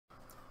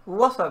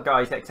What's up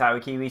guys,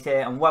 Kiwis here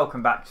and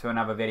welcome back to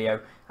another video.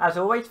 As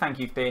always, thank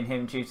you for being here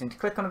and choosing to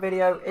click on a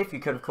video. If you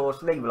could of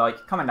course leave a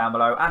like, comment down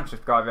below and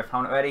subscribe if you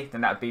haven't already,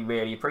 then that would be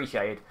really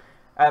appreciated.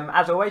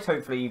 As always,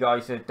 hopefully you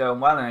guys are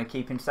doing well and are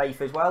keeping safe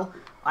as well.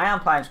 I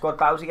am playing squad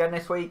battles again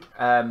this week.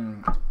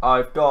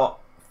 I've got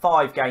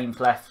 5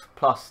 games left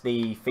plus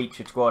the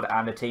featured squad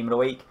and a team of the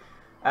week.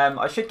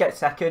 I should get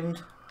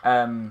second.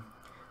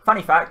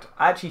 Funny fact,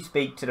 I actually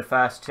speak to the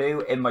first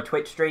 2 in my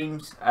Twitch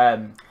streams.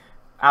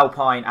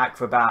 Alpine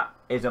Acrobat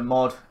is a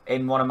mod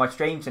in one of my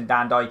streams and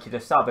Dan Dyke is a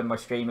sub in my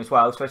stream as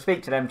well. So I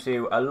speak to them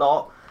 2 a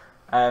lot.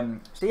 So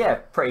yeah,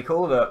 pretty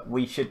cool that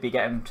we should be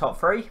getting top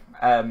 3.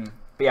 But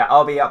yeah,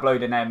 I'll be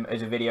uploading them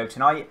as a video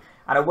tonight.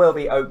 And I will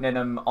be opening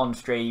them on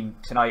stream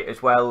tonight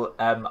as well.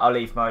 I'll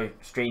leave my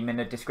stream in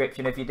the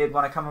description if you did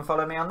want to come and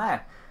follow me on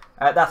there.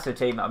 That's the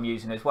team that I'm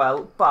using as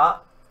well.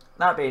 But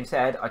that being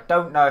said, I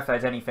don't know if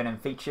there's anything in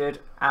featured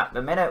at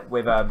the minute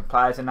with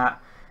players in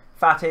that.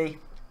 Fatty.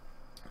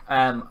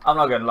 I'm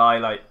not gonna lie,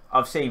 like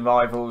I've seen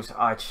rivals,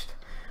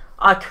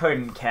 I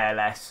couldn't care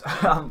less.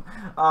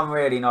 I'm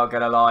really not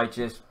gonna lie,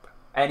 just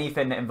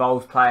anything that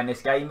involves playing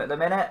this game at the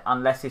minute,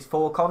 unless it's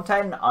for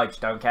content, I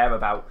just don't care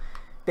about.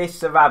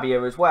 This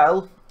Sarabia as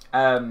well,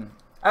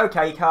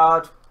 okay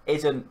card,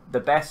 isn't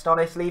the best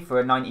honestly for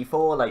a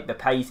 94, like the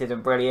pace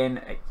isn't brilliant,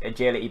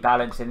 agility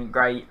balance isn't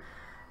great.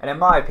 And in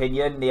my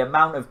opinion, the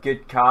amount of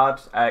good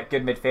cards,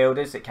 good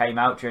midfielders that came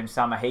out during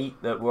summer heat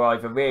that were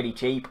either really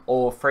cheap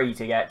or free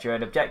to get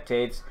during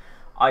objectives,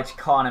 I just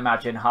can't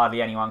imagine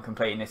hardly anyone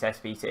completing this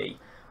SBC.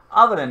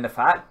 Other than the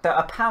fact that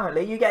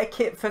apparently you get a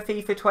kit for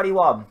FIFA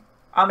 21.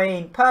 I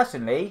mean,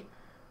 personally,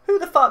 who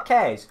the fuck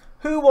cares?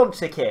 Who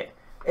wants a kit?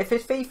 If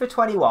it's FIFA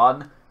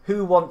 21,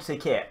 who wants a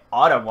kit?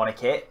 I don't want a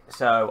kit,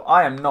 so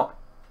I am not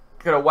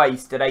going to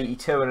waste an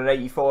 82 and an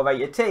 84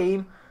 rated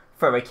team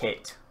for a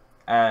kit.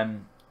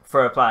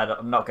 For a player that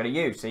I'm not going to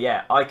use, so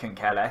yeah, I couldn't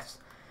care less.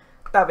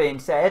 That being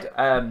said,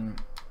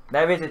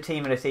 there is a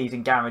team of the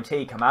season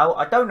guarantee come out.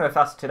 I don't know if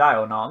that's today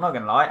or not, I'm not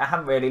going to lie, I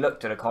haven't really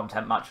looked at the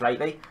content much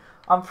lately.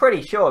 I'm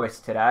pretty sure it's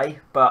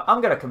today, but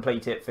I'm going to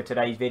complete it for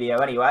today's video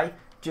anyway,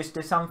 just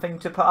as something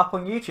to put up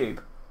on YouTube.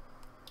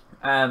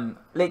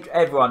 Literally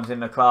everyone's in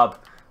the club,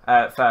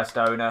 first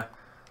owner.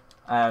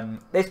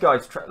 This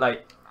guy's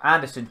like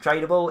Anderson's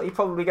tradable, he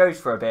probably goes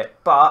for a bit,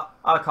 but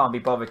I can't be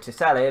bothered to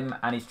sell him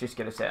and he's just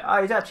going to say,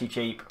 oh, he's actually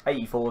cheap,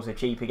 84s are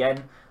cheap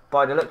again,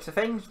 by the looks of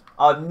things.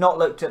 I've not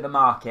looked at the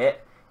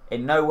market,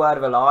 in no word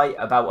of a lie,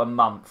 about a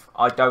month.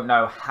 I don't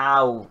know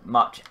how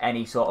much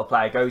any sort of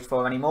player goes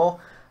for anymore.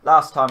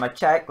 Last time I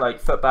checked, like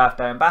Foot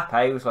Birthday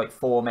Mbappe was like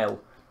 4 mil,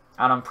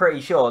 and I'm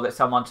pretty sure that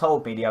someone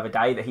told me the other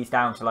day that he's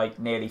down to like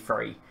nearly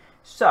 3.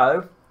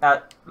 So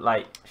that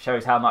like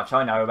shows how much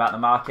I know about the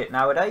market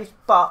nowadays,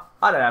 but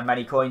I don't have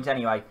many coins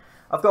anyway.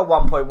 I've got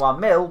 1.1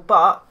 mil,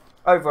 but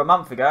over a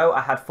month ago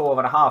I had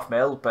 4.5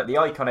 mil, but the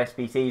Icon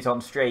SBCs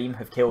on stream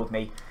have killed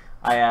me.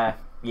 I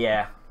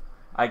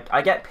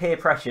get peer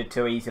pressured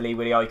too easily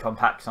with the Icon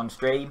packs on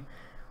stream.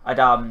 I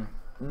done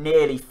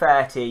nearly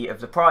 30 of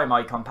the Prime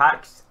Icon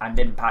packs and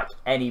didn't pack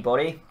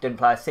anybody, didn't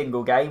play a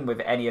single game with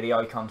any of the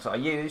icons that I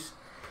use.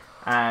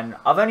 And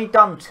I've only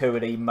done 2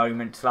 of the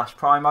Moment /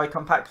 Prime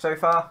Icon packs so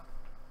far.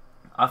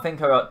 I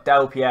think I got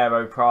Del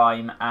Piero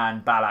Prime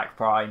and Ballack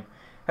Prime,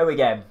 who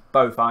again,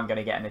 both aren't going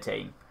to get in the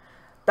team.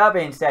 That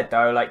being said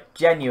though, like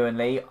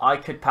genuinely, I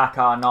could pack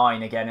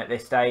R9 again at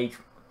this stage,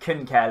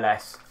 couldn't care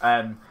less.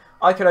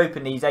 I could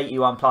open these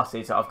 81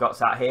 pluses that I've got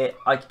sat here,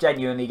 I could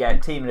genuinely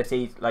get Team of the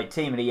Season, like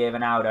Team of the Year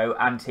Ronaldo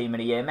and Team of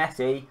the Year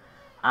Messi,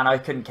 and I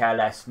couldn't care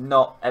less.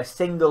 Not a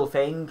single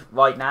thing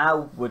right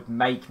now would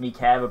make me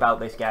care about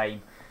this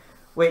game.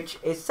 Which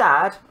is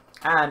sad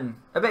and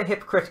a bit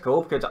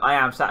hypocritical because I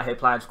am sat here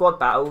playing squad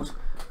battles,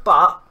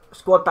 but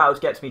squad battles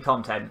gets me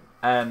content.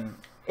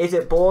 Is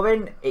it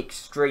boring?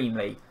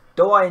 Extremely.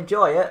 Do I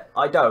enjoy it?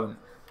 I don't.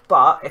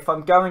 But if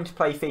I'm going to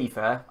play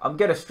FIFA, I'm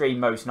going to stream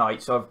most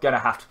nights, so I'm going to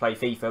have to play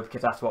FIFA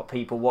because that's what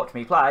people watch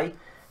me play.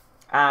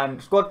 And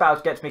squad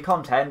battles gets me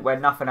content when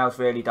nothing else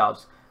really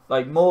does.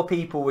 Like, more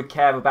people would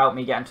care about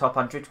me getting top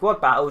 100 squad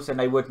battles than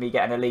they would me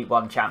getting Elite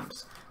 1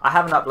 champs. I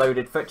haven't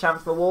uploaded Foot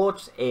Champs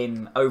rewards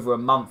in over a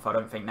month, I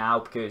don't think now,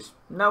 because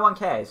no one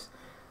cares.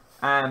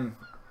 So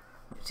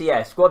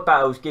yeah, squad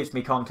battles gives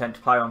me content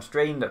to play on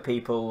stream that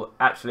people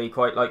actually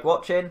quite like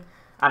watching,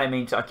 and it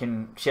means I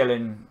can chill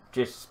and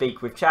just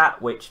speak with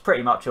chat, which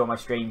pretty much all my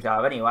streams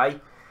are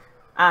anyway.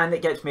 And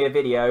it gets me a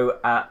video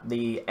at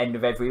the end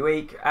of every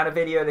week, and a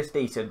video that's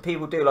decent.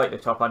 People do like the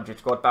top 100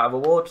 squad battle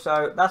rewards,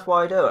 so that's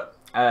why I do it.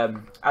 As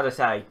I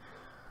say,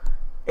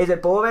 is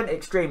it boring?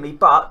 Extremely,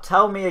 but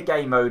tell me a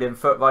game mode in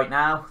Foot right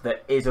now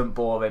that isn't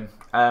boring.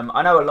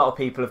 I know a lot of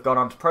people have gone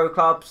on to pro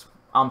clubs.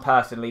 I'm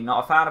personally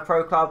not a fan of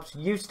pro clubs.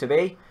 Used to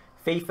be.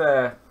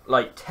 FIFA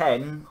like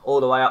 10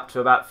 all the way up to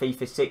about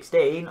FIFA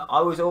 16,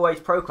 I was always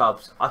pro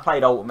clubs. I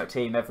played Ultimate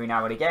Team every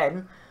now and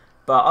again,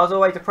 but I was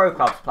always a pro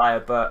clubs player.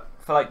 But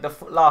for like the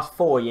last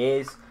 4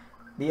 years,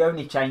 the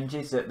only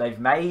changes that they've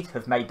made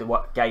have made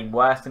the game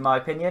worse in my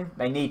opinion.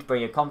 They need to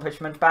bring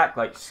accomplishments back,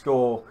 like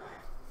score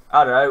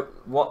I don't know,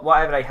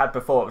 whatever they had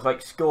before. It was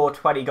like score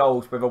 20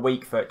 goals with a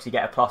weak foot to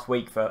get a plus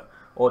weak foot,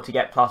 or to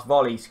get plus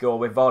volley, score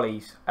with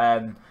volleys,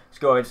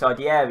 score inside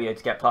the area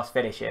to get plus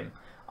finishing.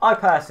 I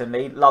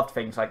personally loved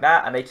things like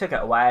that, and they took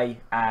it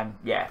away, and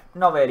yeah,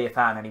 not really a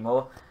fan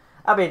anymore.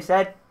 That being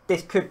said,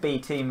 this could be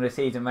Team of the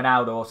Season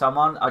Ronaldo or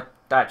someone. I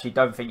actually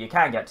don't think you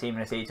can get Team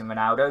of the Season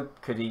Ronaldo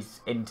because he's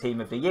in Team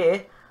of the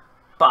Year,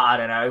 but I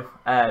don't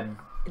know.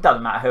 It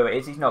doesn't matter who it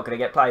is, he's not going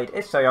to get played.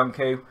 It's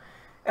Soyuncu.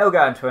 It'll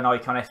go into an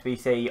Icon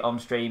SBC on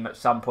stream at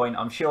some point,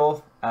 I'm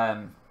sure. As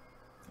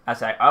I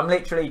say, I'm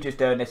literally just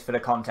doing this for the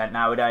content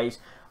nowadays.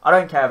 I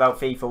don't care about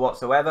FIFA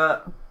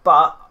whatsoever,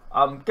 but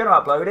I'm going to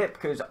upload it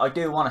because I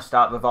do want to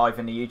start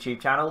reviving the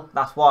YouTube channel.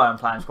 That's why I'm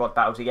playing Squad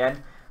Battles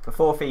again.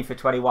 Before FIFA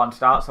 21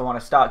 starts, I want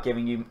to start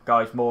giving you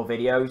guys more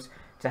videos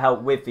to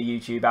help with the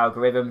YouTube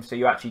algorithm, so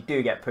you actually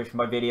do get pushed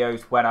my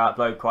videos when I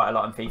upload quite a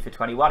lot on FIFA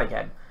 21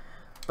 again.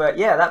 But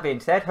yeah, that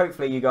being said,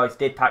 hopefully you guys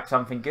did pack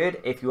something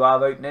good if you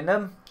are opening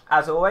them.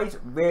 As always,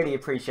 really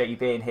appreciate you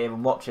being here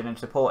and watching and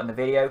supporting the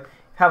video. If you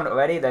haven't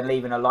already, then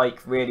leaving a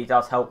like really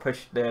does help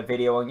push the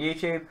video on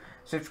YouTube.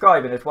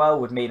 Subscribing as well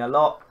would mean a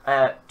lot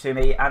to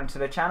me and to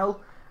the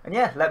channel. And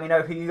yeah, let me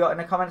know who you got in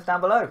the comments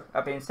down below.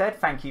 That being said,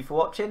 thank you for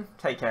watching.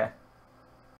 Take care.